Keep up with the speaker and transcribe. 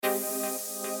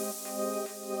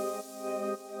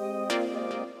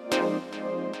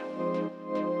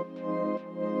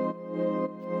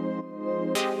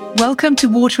Welcome to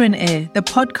Water and Air, the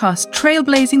podcast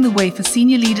trailblazing the way for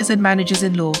senior leaders and managers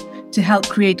in law to help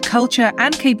create culture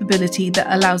and capability that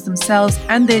allows themselves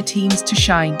and their teams to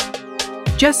shine.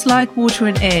 Just like water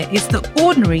and air, it's the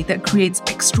ordinary that creates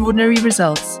extraordinary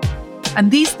results.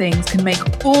 And these things can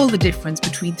make all the difference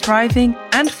between thriving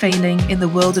and failing in the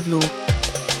world of law.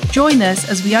 Join us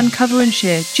as we uncover and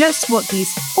share just what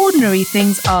these ordinary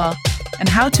things are and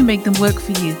how to make them work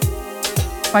for you.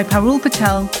 By Parul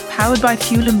Patel, powered by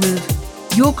Fuel and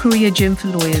Move, your career gym for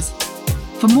lawyers.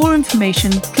 For more information,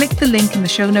 click the link in the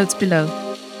show notes below.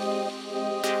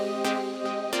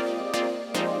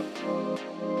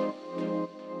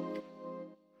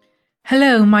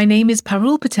 Hello, my name is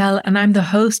Parul Patel and I'm the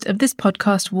host of this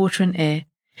podcast, Water and Air.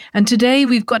 And today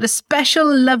we've got a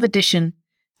special love edition.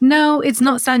 No, it's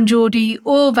not San Jordi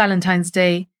or Valentine's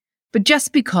Day, but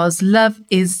just because love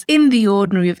is in the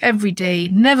ordinary of every day,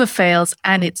 never fails,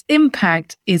 and its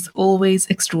impact is always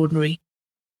extraordinary.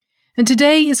 And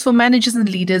today is for managers and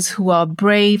leaders who are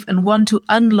brave and want to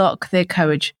unlock their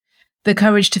courage. The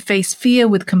courage to face fear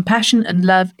with compassion and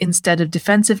love instead of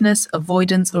defensiveness,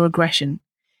 avoidance, or aggression.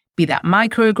 Be that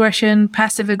microaggression,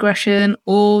 passive aggression,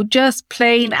 or just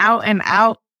plain out and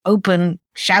out, open,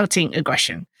 shouting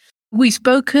aggression. We've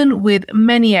spoken with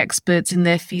many experts in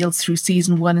their fields through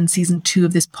season 1 and season 2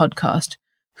 of this podcast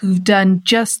who've done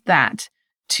just that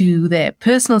to their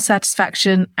personal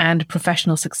satisfaction and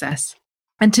professional success.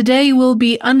 And today we'll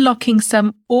be unlocking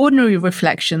some ordinary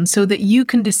reflection so that you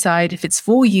can decide if it's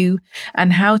for you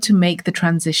and how to make the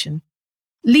transition.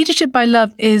 Leadership by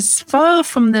love is far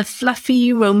from the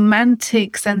fluffy,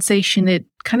 romantic sensation it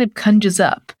kind of conjures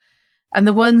up, and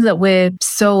the ones that we're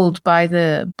sold by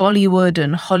the Bollywood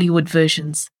and Hollywood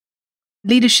versions.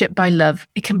 Leadership by love,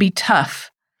 it can be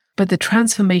tough, but the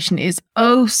transformation is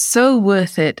oh so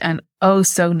worth it and oh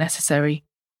so necessary.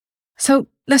 So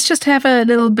let's just have a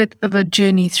little bit of a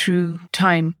journey through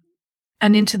time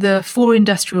and into the 4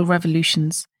 industrial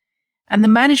revolutions and the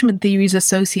management theories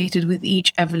associated with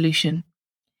each evolution.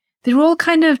 They're all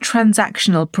kind of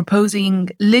transactional,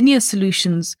 proposing linear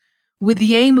solutions with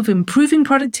the aim of improving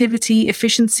productivity,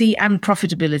 efficiency, and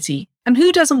profitability. And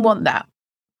who doesn't want that?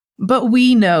 But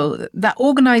we know that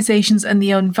organizations and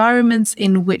the environments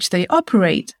in which they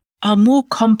operate are more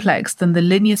complex than the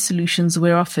linear solutions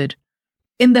we're offered.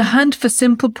 In the hunt for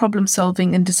simple problem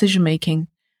solving and decision making,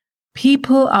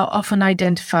 people are often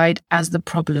identified as the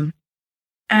problem.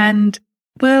 And,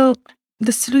 well,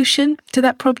 the solution to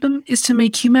that problem is to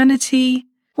make humanity,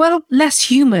 well, less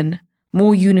human,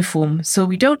 more uniform, so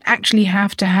we don't actually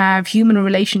have to have human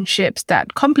relationships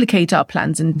that complicate our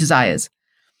plans and desires.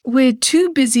 We're too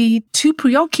busy, too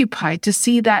preoccupied to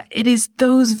see that it is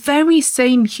those very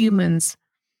same humans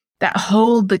that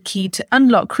hold the key to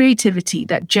unlock creativity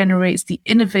that generates the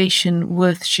innovation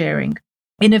worth sharing.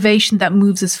 Innovation that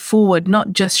moves us forward,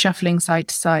 not just shuffling side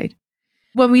to side.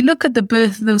 When we look at the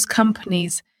birth of those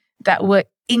companies that were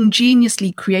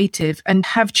ingeniously creative and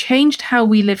have changed how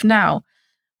we live now,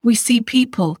 we see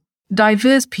people,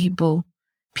 diverse people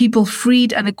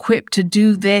freed and equipped to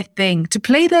do their thing, to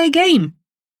play their game.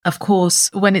 Of course,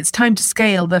 when it's time to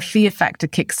scale, the fear factor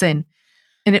kicks in.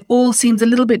 And it all seems a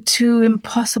little bit too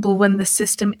impossible when the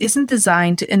system isn't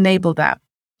designed to enable that.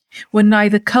 When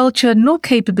neither culture nor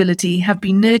capability have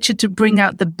been nurtured to bring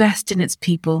out the best in its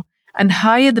people and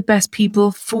hire the best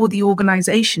people for the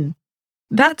organization.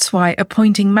 That's why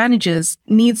appointing managers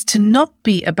needs to not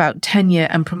be about tenure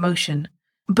and promotion,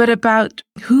 but about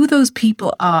who those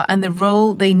people are and the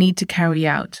role they need to carry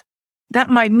out. That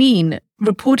might mean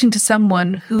reporting to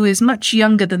someone who is much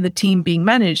younger than the team being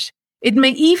managed. It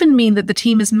may even mean that the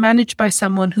team is managed by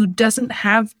someone who doesn't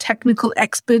have technical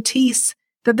expertise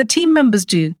that the team members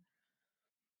do.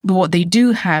 But what they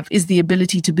do have is the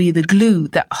ability to be the glue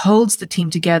that holds the team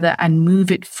together and move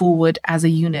it forward as a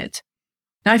unit.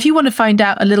 Now, if you want to find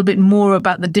out a little bit more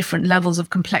about the different levels of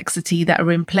complexity that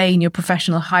are in play in your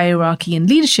professional hierarchy and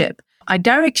leadership, I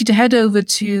direct you to head over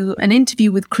to an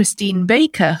interview with Christine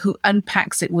Baker, who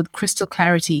unpacks it with crystal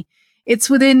clarity. It's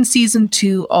within season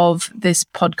 2 of this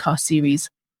podcast series.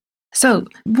 So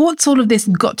what's all of this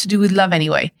got to do with love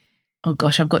anyway? Oh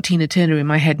gosh, I've got Tina Turner in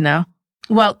my head now.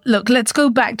 Well, look, let's go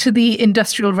back to the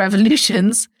industrial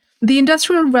revolutions. The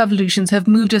industrial revolutions have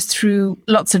moved us through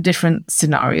lots of different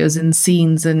scenarios and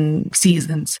scenes and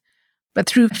seasons. But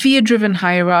through fear-driven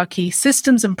hierarchy,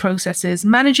 systems and processes,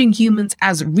 managing humans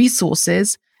as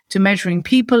resources, to measuring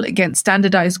people against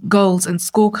standardized goals and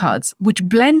scorecards, which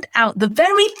blend out the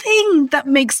very thing that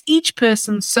makes each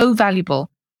person so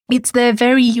valuable. It's their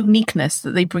very uniqueness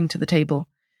that they bring to the table.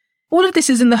 All of this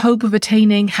is in the hope of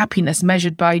attaining happiness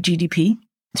measured by GDP.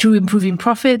 through improving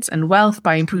profits and wealth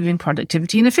by improving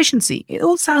productivity and efficiency. It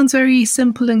all sounds very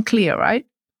simple and clear, right?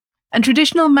 And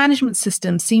traditional management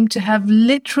systems seem to have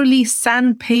literally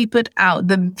sandpapered out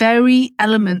the very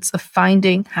elements of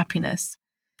finding happiness.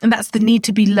 And that's the need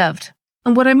to be loved.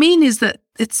 And what I mean is that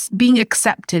it's being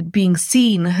accepted, being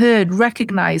seen, heard,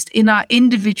 recognized in our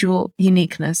individual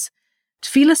uniqueness, to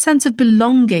feel a sense of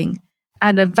belonging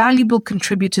and a valuable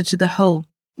contributor to the whole,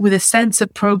 with a sense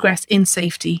of progress in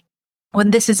safety.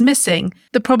 When this is missing,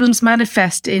 the problems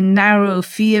manifest in narrow,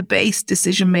 fear-based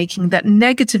decision-making that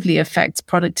negatively affects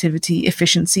productivity,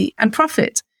 efficiency, and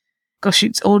profit. Gosh,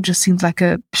 it all just seems like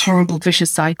a horrible,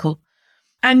 vicious cycle.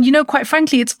 And, quite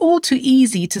frankly, it's all too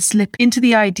easy to slip into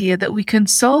the idea that we can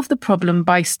solve the problem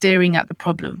by staring at the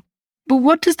problem. But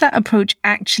what does that approach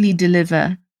actually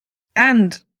deliver?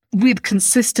 And with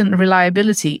consistent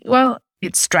reliability? Well,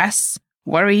 it's stress,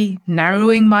 worry,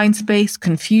 narrowing mind space,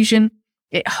 confusion.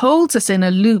 It holds us in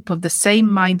a loop of the same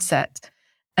mindset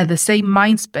and the same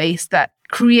mind space that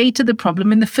created the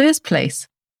problem in the first place.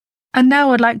 And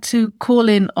now I'd like to call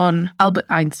in on Albert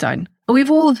Einstein.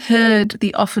 We've all heard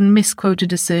the often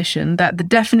misquoted assertion that the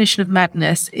definition of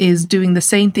madness is doing the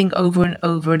same thing over and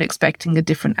over and expecting a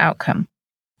different outcome.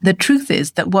 The truth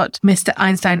is that what Mr.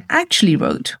 Einstein actually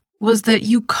wrote was that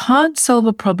you can't solve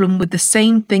a problem with the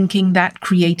same thinking that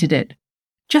created it.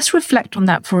 Just reflect on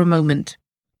that for a moment.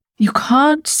 You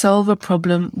can't solve a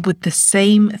problem with the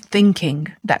same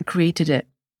thinking that created it.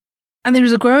 And there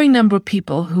is a growing number of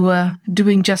people who are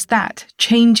doing just that,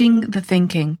 changing the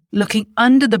thinking, looking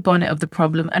under the bonnet of the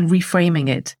problem and reframing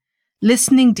it,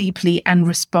 listening deeply and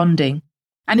responding.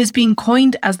 And is being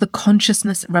coined as the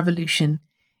consciousness revolution.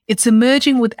 It's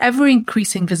emerging with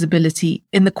ever-increasing visibility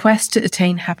in the quest to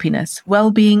attain happiness,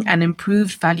 well-being, and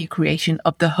improved value creation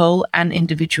of the whole and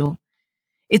individual.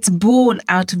 It's born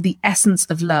out of the essence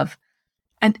of love.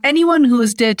 And anyone who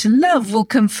has dared to love will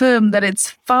confirm that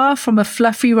it's far from a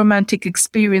fluffy romantic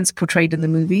experience portrayed in the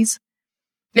movies.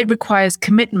 It requires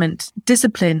commitment,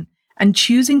 discipline, and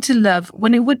choosing to love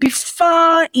when it would be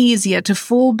far easier to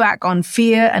fall back on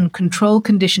fear and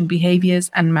control-conditioned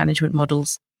behaviors and management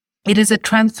models. It is a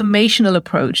transformational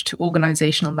approach to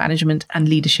organizational management and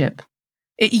leadership.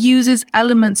 It uses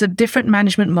elements of different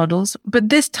management models, but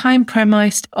this time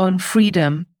premised on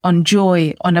freedom, on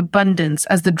joy, on abundance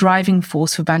as the driving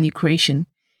force for value creation,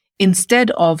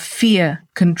 instead of fear,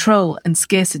 control, and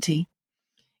scarcity.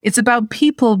 It's about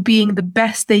people being the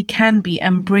best they can be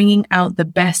and bringing out the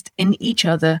best in each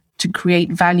other to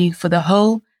create value for the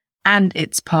whole and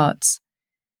its parts.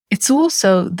 It's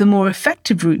also the more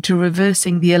effective route to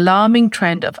reversing the alarming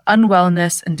trend of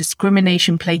unwellness and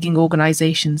discrimination plaguing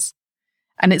organizations.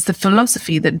 And it's the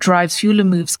philosophy that drives Fuel &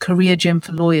 Move's career gym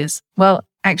for lawyers. Well,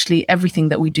 actually, everything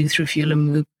that we do through Fuel &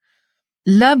 Move.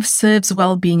 Love serves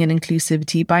well-being and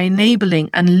inclusivity by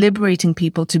enabling and liberating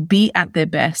people to be at their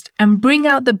best and bring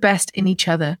out the best in each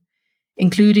other,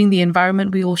 including the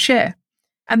environment we all share.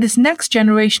 And this next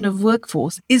generation of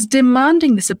workforce is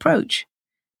demanding this approach.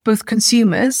 Both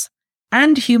consumers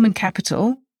and human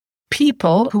capital,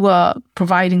 people who are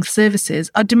providing services,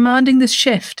 are demanding this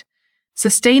shift.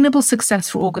 Sustainable success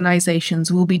for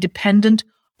organizations will be dependent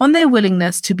on their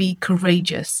willingness to be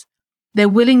courageous, their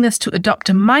willingness to adopt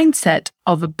a mindset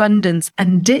of abundance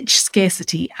and ditch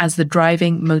scarcity as the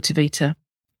driving motivator.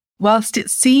 Whilst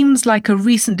it seems like a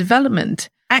recent development,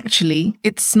 actually,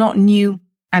 it's not new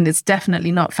and it's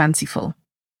definitely not fanciful.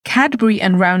 Cadbury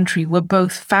and Rowntree were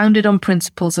both founded on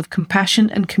principles of compassion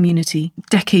and community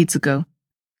decades ago.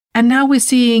 And now we're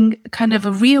seeing kind of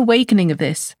a reawakening of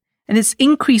this. And it's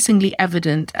increasingly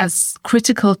evident as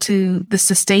critical to the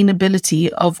sustainability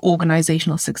of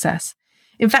organizational success.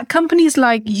 In fact, companies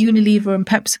like Unilever and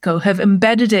PepsiCo have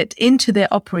embedded it into their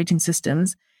operating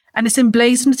systems, and it's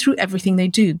emblazoned through everything they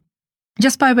do.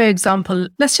 Just by way of example,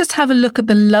 let's just have a look at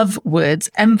the love words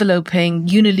enveloping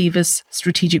Unilever's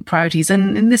strategic priorities.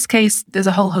 And in this case, there's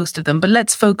a whole host of them, but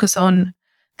let's focus on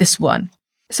this one.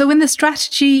 So in the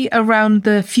strategy around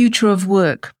the future of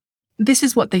work, this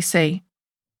is what they say.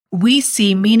 We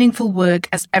see meaningful work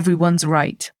as everyone's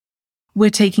right. We're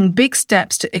taking big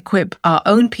steps to equip our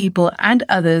own people and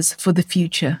others for the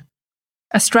future.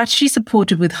 A strategy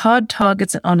supported with hard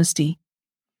targets and honesty.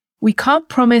 We can't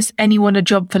promise anyone a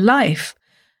job for life,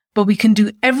 but we can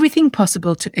do everything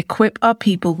possible to equip our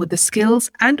people with the skills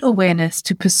and awareness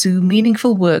to pursue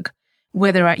meaningful work,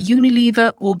 whether at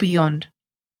Unilever or beyond.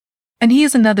 And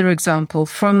here's another example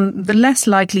from the less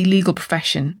likely legal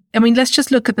profession. I mean, let's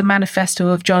just look at the manifesto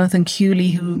of Jonathan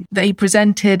Cooley, who they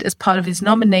presented as part of his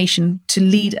nomination to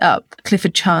lead up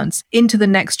Clifford Chance into the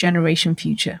next generation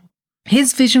future.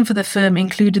 His vision for the firm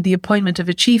included the appointment of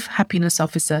a chief happiness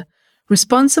officer,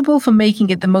 responsible for making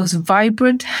it the most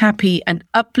vibrant, happy, and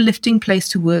uplifting place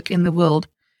to work in the world.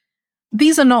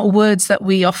 These are not words that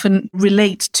we often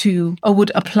relate to or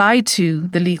would apply to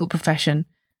the legal profession,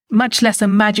 much less a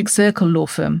magic circle law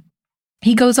firm.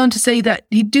 He goes on to say that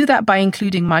he'd do that by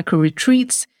including micro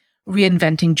retreats,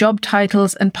 reinventing job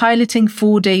titles, and piloting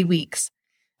 4-day weeks,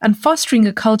 and fostering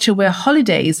a culture where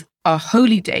holidays are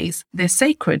holy days, they're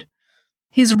sacred.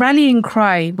 His rallying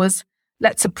cry was,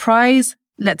 let's surprise,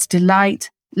 let's delight,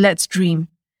 let's dream.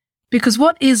 Because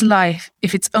what is life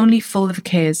if it's only full of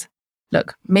cares?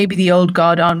 Look, maybe the old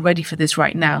guard aren't ready for this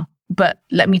right now, but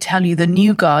let me tell you, the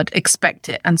new guard expect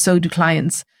it, and so do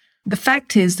clients. The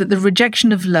fact is that the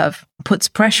rejection of love puts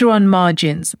pressure on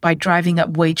margins by driving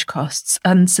up wage costs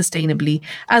unsustainably,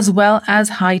 as well as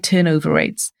high turnover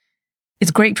rates.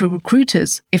 It's great for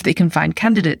recruiters if they can find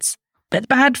candidates, but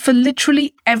bad for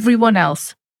literally everyone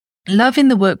else. Love in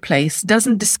the workplace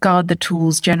doesn't discard the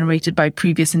tools generated by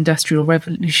previous industrial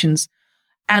revolutions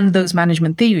and those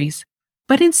management theories,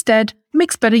 but instead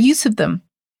makes better use of them.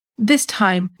 This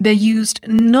time, they're used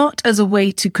not as a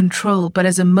way to control, but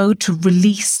as a mode to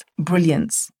release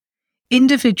brilliance,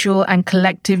 individual and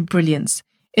collective brilliance,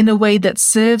 in a way that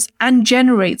serves and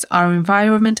generates our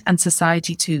environment and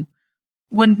society too.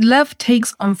 When love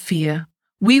takes on fear,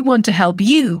 we want to help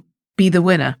you be the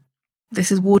winner. This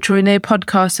is Water in Air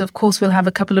podcast. So of course, we'll have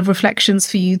a couple of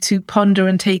reflections for you to ponder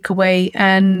and take away.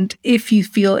 And if you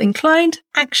feel inclined,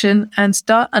 action and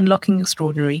start unlocking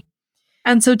extraordinary.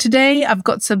 And so today I've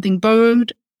got something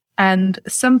borrowed and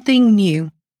something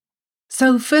new.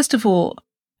 So first of all,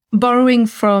 borrowing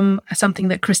from something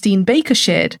that Christine Baker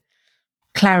shared,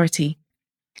 clarity.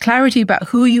 Clarity about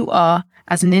who you are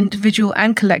as an individual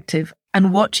and collective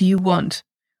and what you want.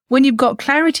 When you've got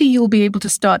clarity, you'll be able to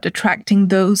start attracting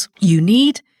those you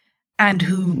need and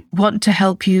who want to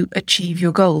help you achieve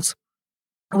your goals,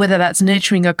 whether that's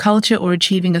nurturing a culture or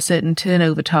achieving a certain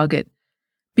turnover target.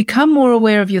 Become more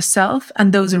aware of yourself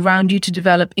and those around you to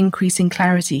develop increasing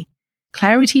clarity.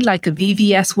 Clarity like a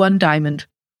VVS1 diamond.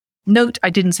 Note, I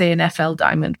didn't say an FL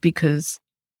diamond because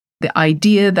the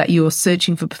idea that you're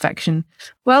searching for perfection,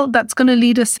 well, that's going to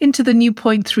lead us into the new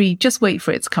point 3. Just wait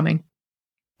for it, it's coming.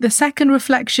 The second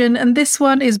reflection, and this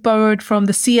one is borrowed from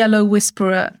the CLO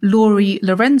whisperer Laurie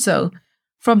Lorenzo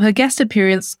from her guest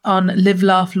appearance on Live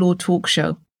Laugh Law Talk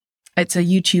Show. It's a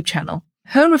YouTube channel.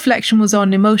 Her reflection was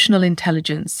on emotional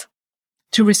intelligence,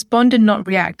 to respond and not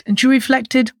react. And she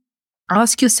reflected,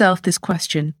 ask yourself this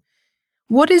question.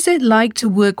 What is it like to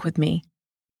work with me?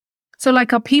 So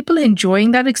are people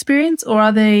enjoying that experience or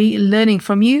are they learning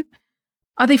from you?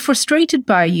 Are they frustrated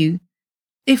by you?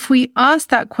 If we ask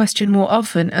that question more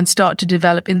often and start to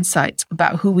develop insights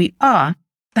about who we are,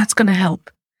 that's going to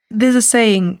help. There's a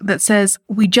saying that says,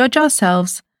 we judge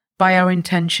ourselves by our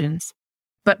intentions,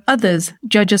 but others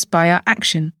judge us by our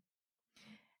action.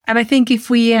 And I think if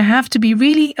we have to be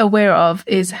really aware of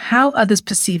is how others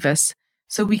perceive us,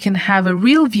 so we can have a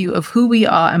real view of who we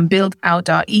are and build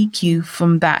out our EQ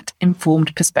from that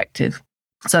informed perspective.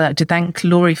 So I'd like to thank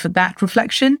Laurie for that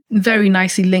reflection, very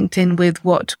nicely linked in with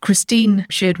what Christine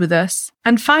shared with us.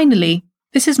 And finally,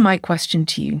 this is my question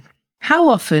to you. How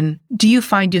often do you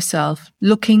find yourself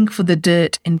looking for the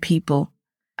dirt in people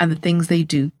and the things they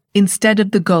do instead of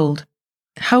the gold?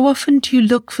 How often do you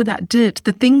look for that dirt,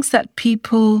 the things that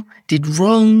people did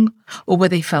wrong or where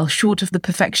they fell short of the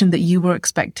perfection that you were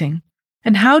expecting?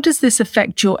 And how does this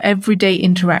affect your everyday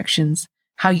interactions,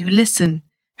 how you listen,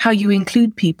 how you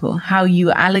include people, how you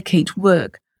allocate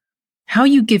work, how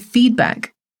you give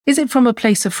feedback? Is it from a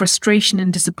place of frustration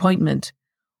and disappointment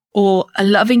or a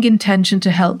loving intention to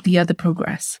help the other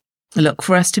progress? Look,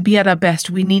 for us to be at our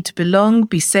best, we need to belong,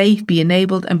 be safe, be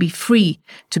enabled, and be free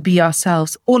to be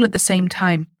ourselves all at the same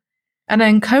time. And I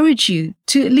encourage you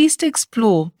to at least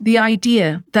explore the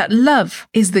idea that love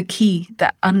is the key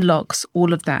that unlocks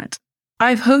all of that.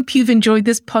 I hope you've enjoyed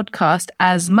this podcast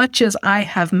as much as I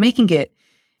have making it.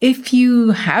 If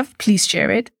you have, please share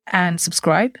it and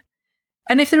subscribe.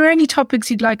 And if there are any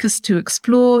topics you'd like us to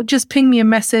explore, just ping me a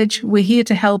message. We're here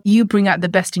to help you bring out the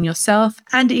best in yourself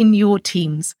and in your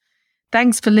teams.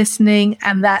 Thanks for listening.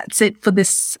 And that's it for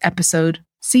this episode.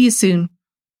 See you soon.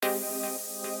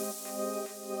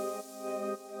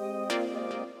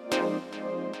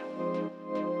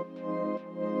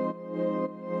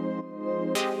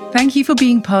 Thank you for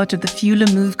being part of the Fuel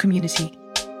and Move community.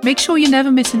 Make sure you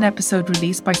never miss an episode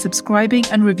release by subscribing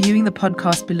and reviewing the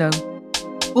podcast below.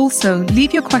 Also,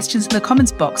 leave your questions in the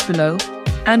comments box below,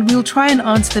 and we'll try and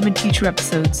answer them in future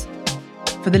episodes.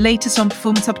 For the latest on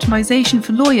performance optimization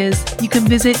for lawyers, you can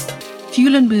visit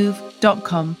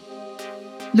fuelandmove.com.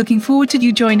 Looking forward to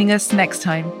you joining us next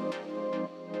time.